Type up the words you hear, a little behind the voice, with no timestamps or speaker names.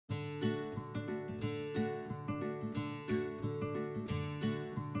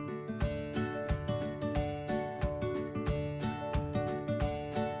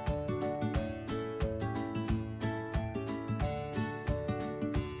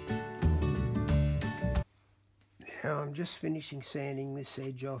Now I'm just finishing sanding this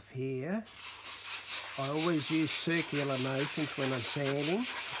edge off here. I always use circular motions when I'm sanding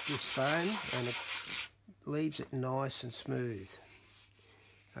this foam, and it leaves it nice and smooth.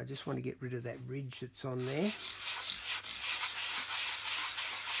 I just want to get rid of that ridge that's on there.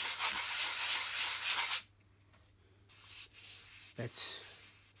 That's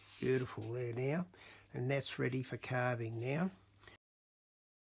beautiful there now, and that's ready for carving now.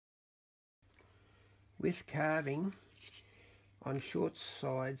 With carving, on short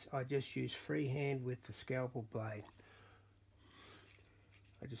sides I just use freehand with the scalpel blade.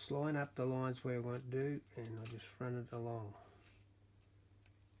 I just line up the lines where I want to do, and I just run it along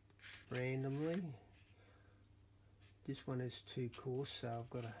randomly. This one is too coarse, so I've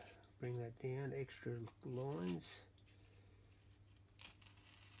got to bring that down, extra lines.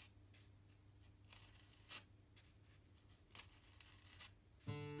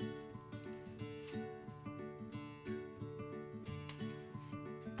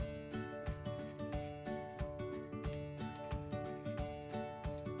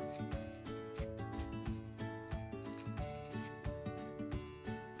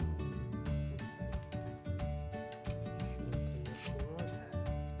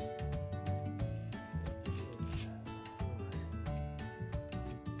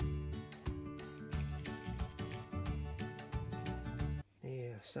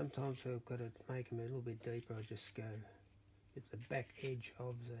 Sometimes I've got to make them a little bit deeper. I just go with the back edge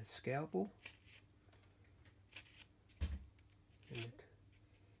of the scalpel, and it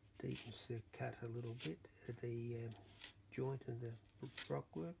deepens the cut a little bit at the joint of the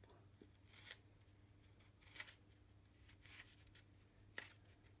blockwork.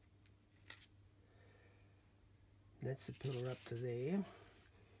 That's the pillar up to there,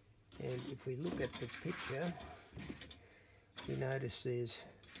 and if we look at the picture, you notice there's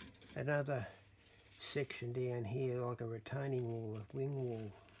another section down here, like a retaining wall, a wing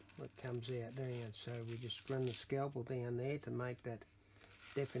wall that comes out down. So we just run the scalpel down there to make that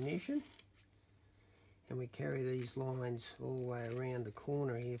definition, and we carry these lines all the way around the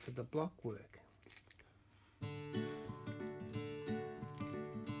corner here for the block work.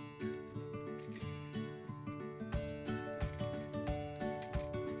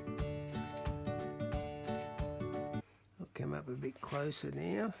 I'll come up a bit closer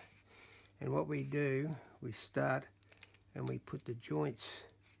now. And what we do, we start and we put the joints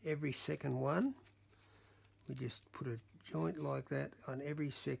every second one. We just put a joint like that on every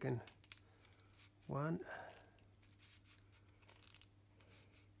second one.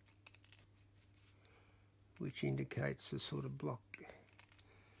 Which indicates the sort of block,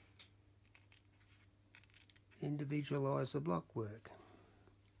 individualise the block work.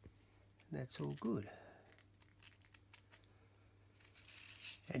 And that's all good.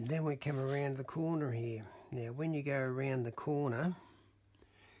 And then we come around the corner here. Now when you go around the corner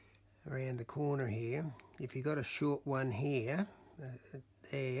here, if you've got a short one here,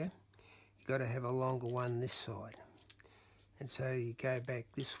 there, you've got to have a longer one this side. And so you go back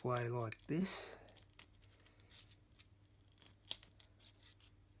this way like this.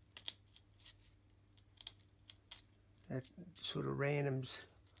 That sort of randoms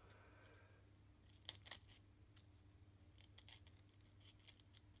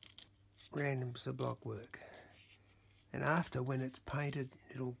the block work, and after, when it's painted,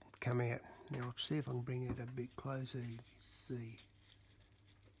 it'll come out. Now I'll see if I can bring it a bit closer. You can see,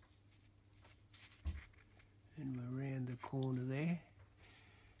 and we're around the corner there.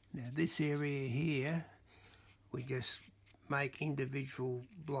 Now this area here, we just make individual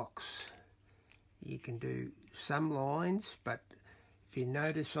blocks. You can do some lines, but if you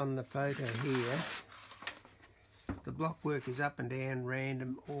notice on the photo here, the block work is up and down,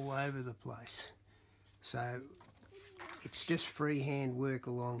 random, all over the place. So it's just freehand work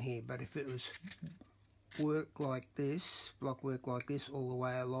along here. But if it was work like this, block work like this all the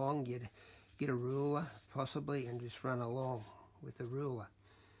way along, you'd get a ruler possibly and just run along with a ruler.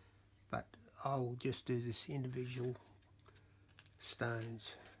 But I will just do this individual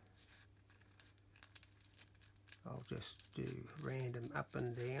stones. I'll just do random up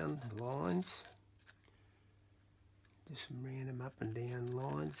and down lines. Just some random up and down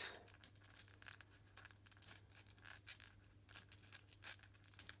lines.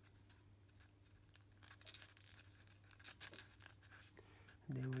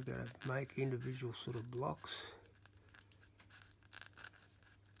 And then we've got to make individual sort of blocks.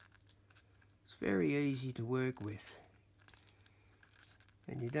 It's very easy to work with.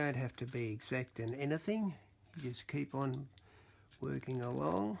 And you don't have to be exact in anything. You just keep on working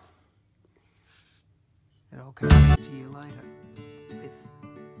along. And I'll come back to you later with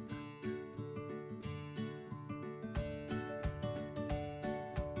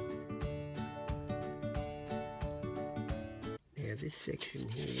Now this section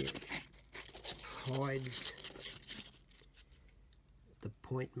here hides the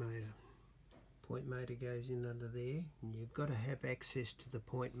point motor. Point motor goes in under there, and you've got to have access to the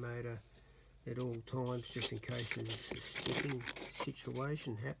point motor at all times, just in case there's a sticking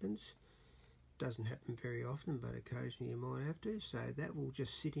situation happens. Doesn't happen very often, but occasionally you might have to. So that will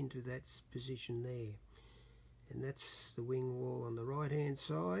just sit into that position there, and that's the wing wall on the right hand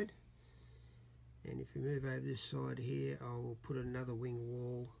side. And if we move over this side here, I will put another wing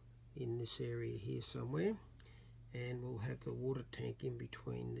wall in this area here somewhere, and we'll have the water tank in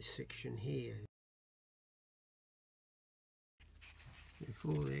between this section here.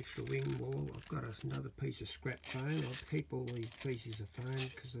 For the extra wing wall, I've got another piece of scrap foam. I'll keep all these pieces of foam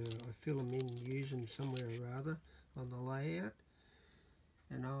because I fill them in, use them somewhere or other on the layout,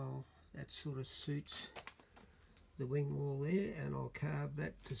 and that sort of suits the wing wall there, and I'll carve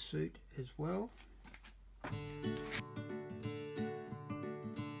that to suit as well.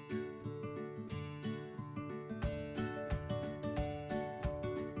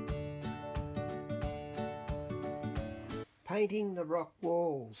 Painting the rock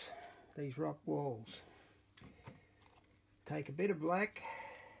walls, these rock walls. Take a bit of black.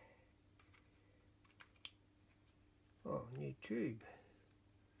 Oh, new tube.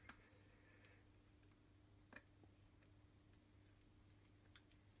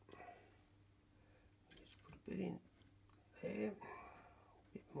 Just put a bit in there,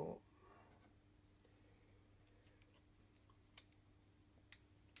 a bit more.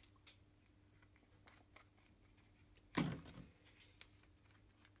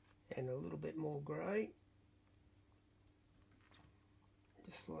 And a little bit more grey,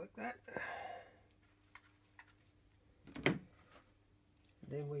 just like that.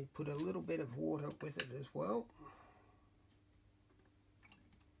 Then we put a little bit of water with it as well.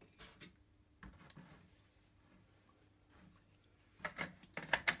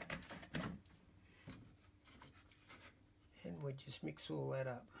 And we just mix all that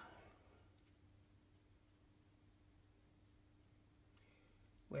up.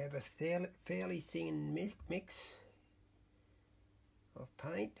 We have a fairly thin mix of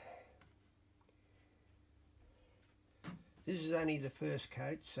paint. This is only the first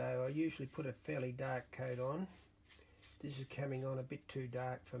coat, so I usually put a fairly dark coat on. This is coming on a bit too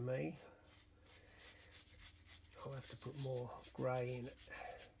dark for me. I'll have to put more grey in it.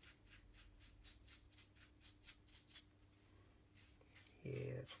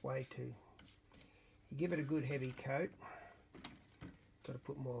 Yeah, it's way too... You give it a good heavy coat. Got to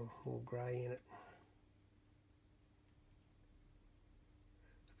put more grey in it.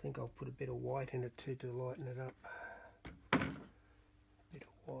 I think I'll put a bit of white in it too to lighten it up. A bit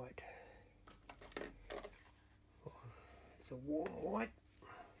of white. Oh, it's a warm white.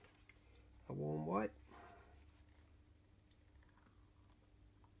 A warm white.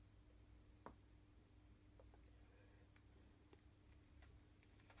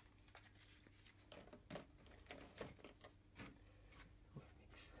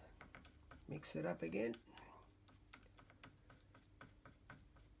 Mix it up again.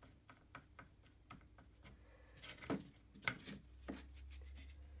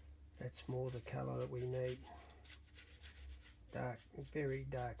 That's more the colour that we need. Dark, very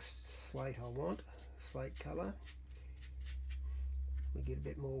dark slate I want, slate colour. We get a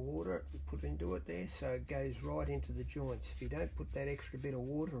bit more water and put into it there so it goes right into the joints. If you don't put that extra bit of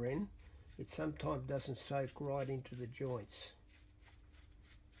water in, it sometimes doesn't soak right into the joints.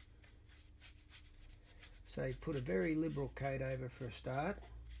 So you put a very liberal coat over for a start.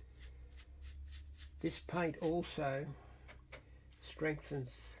 This paint also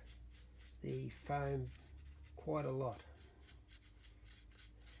strengthens the foam quite a lot.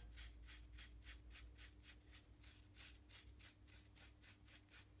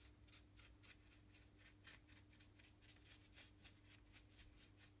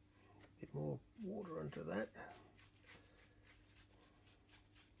 A bit more water into that.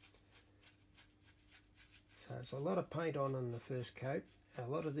 So there's a lot of paint on the first coat. A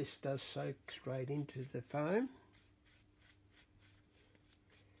lot of this does soak straight into the foam.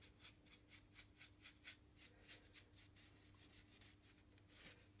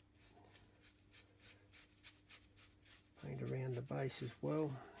 Paint around the base as well,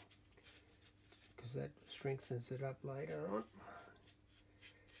 because that strengthens it up later on.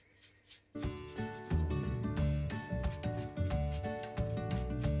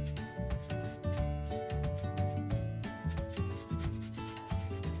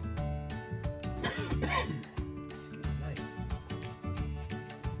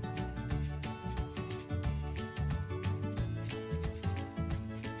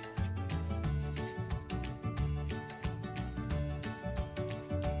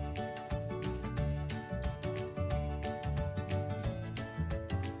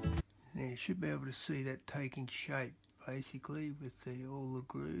 should be able to see that taking shape basically with all the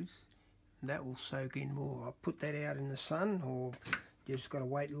grooves. And that will soak in more. I'll put that out in the sun, or you just got to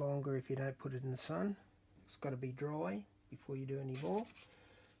wait longer if you don't put it in the sun. It's got to be dry before you do any more.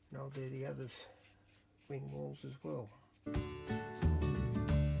 And I'll do the others wing walls as well.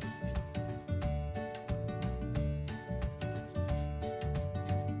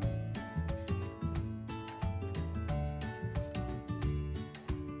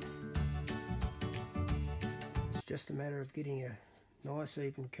 It's just a matter of getting a nice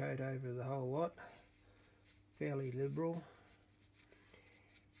even coat over the whole lot, fairly liberal.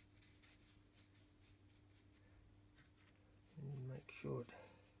 And make sure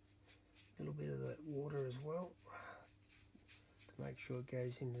a little bit of that water as well, to make sure it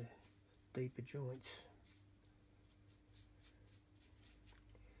goes in the deeper joints.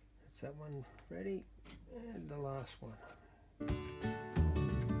 That's that one ready, and the last one.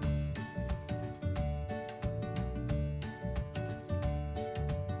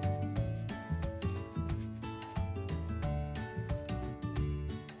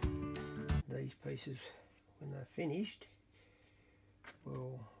 These pieces, when they're finished,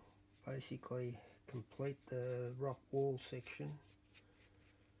 will basically complete the rock wall section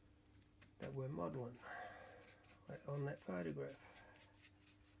that we're modelling on that photograph.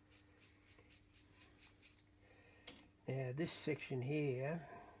 Now this section here,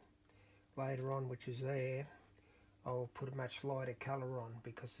 later on, which is there, I'll put a much lighter colour on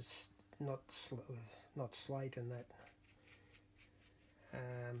because it's not slate and that.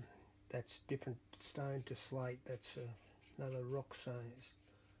 That's different stone to slate. That's another rock stone,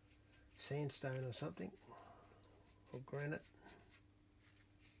 sandstone or something, or granite.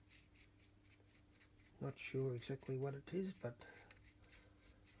 Not sure exactly what it is, but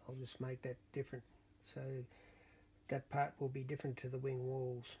I'll just make that different. So that part will be different to the wing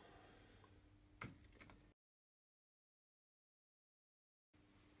walls.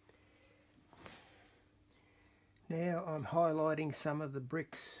 Now I'm highlighting some of the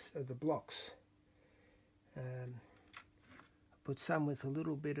bricks, of the blocks. I put some with a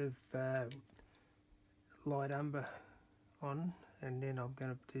little bit of light umber on, and then I'm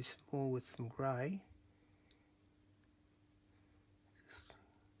going to do some more with some grey.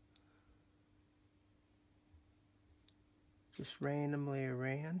 Just randomly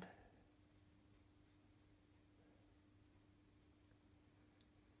around.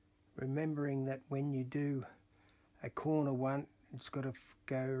 Remembering that when you do a corner one, it's got to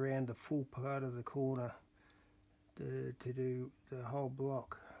go around the full part of the corner to do the whole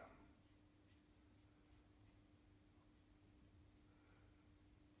block.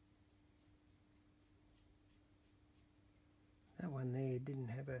 That one there didn't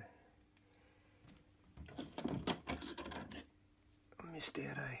have a... I missed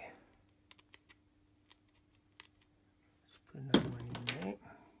out a... Let's put another one in there.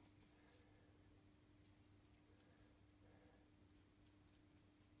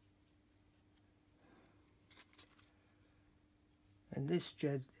 And this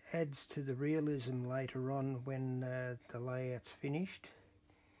just adds to the realism later on when the layout's finished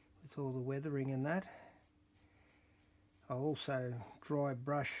with all the weathering and that. I'll also dry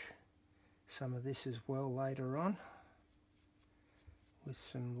brush some of this as well later on with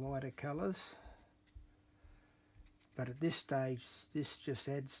some lighter colours. But at this stage, this just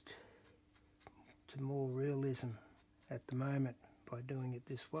adds to more realism at the moment by doing it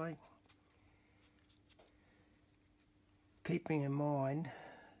this way. Keeping in mind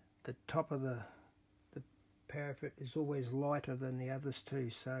the top of the parapet is always lighter than the others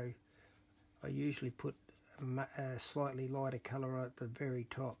too, so I usually put a slightly lighter colour at the very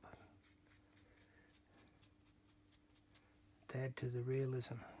top to add to the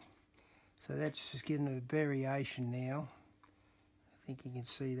realism. So that's just giving a variation now. I think you can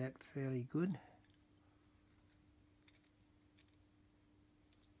see that fairly good.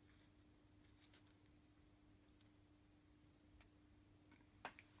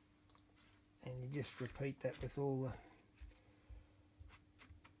 And you just repeat that with all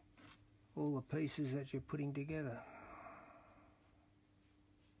the pieces that you're putting together.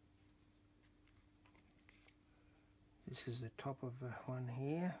 This is the top of one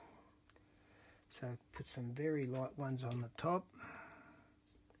here. So put some very light ones on the top.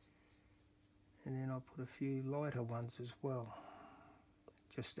 And then I'll put a few lighter ones as well.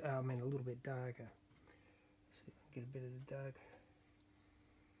 Just, I mean a little bit darker. See if I can get a bit of the dark.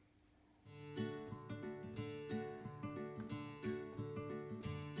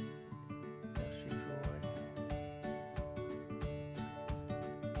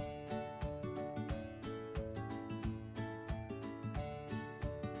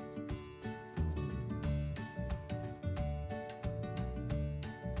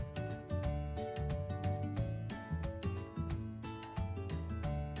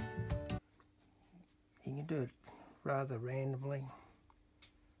 do it rather randomly.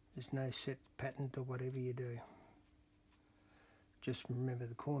 There's no set pattern to whatever you do. Just remember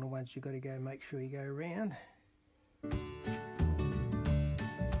the corner ones you've got to go, make sure you go around.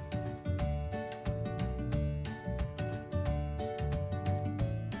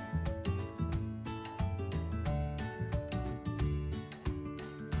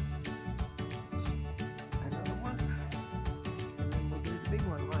 Another one, and then we'll do the big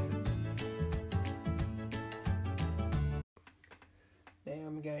one later. Now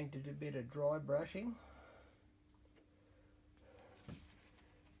I'm going to do a bit of dry brushing.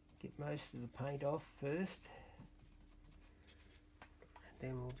 Get most of the paint off first, and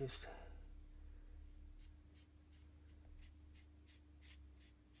then we'll just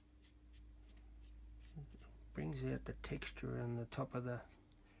brings out the texture on the top of the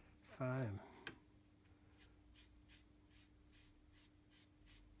foam.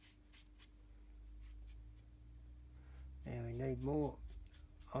 Now we need more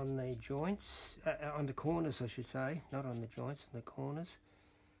on the joints, on the corners I should say, not on the joints, on the corners.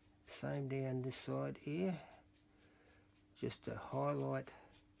 Same down this side here, just to highlight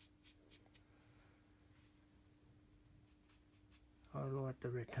the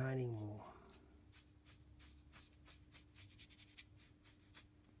retaining wall.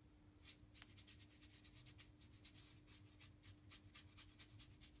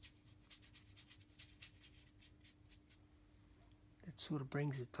 That sort of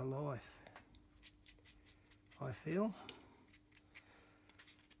brings it to life, I feel.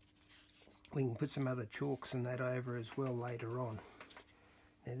 We can put some other chalks and that over as well later on.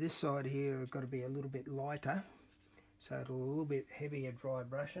 Now this side here has got to be a little bit lighter, so it'll a little bit heavier dry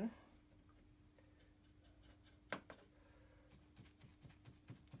brushing.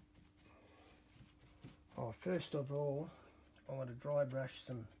 Oh, first of all, I want to dry brush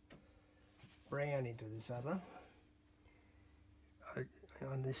some brown into this other.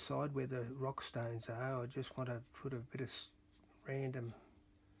 On this side where the rock stones are, I just want to put a bit of random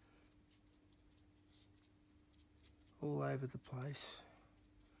all over the place.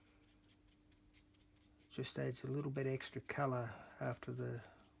 Just adds a little bit extra colour after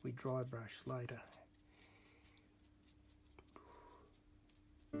we dry brush later.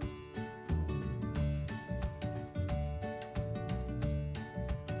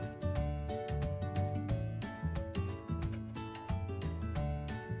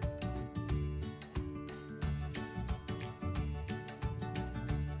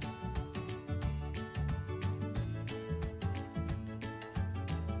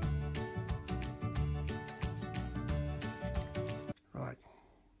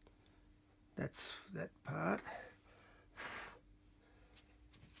 That's that part.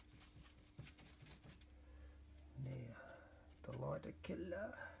 Now, the lighter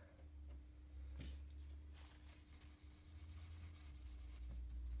colour.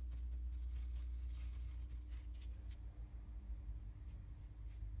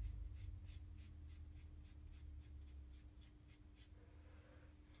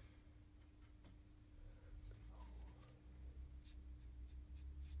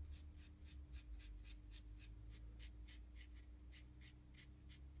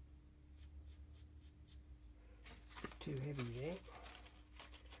 Too heavy there.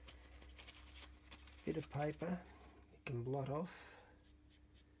 Bit of paper you can blot off.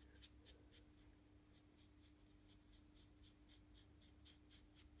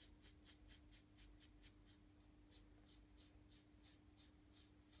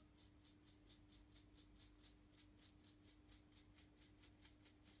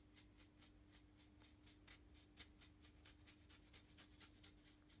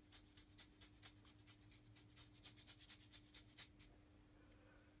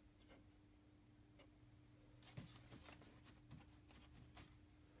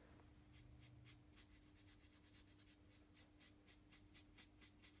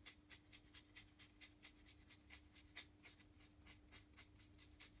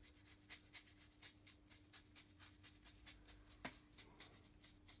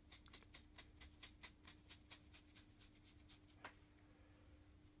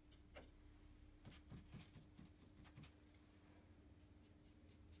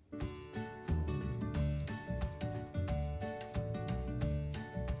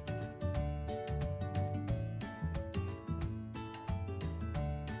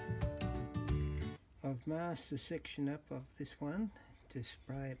 I've masked the section up of this one to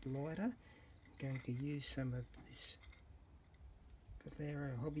spray it lighter. I'm going to use some of this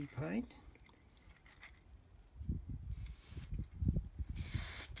Valero hobby paint.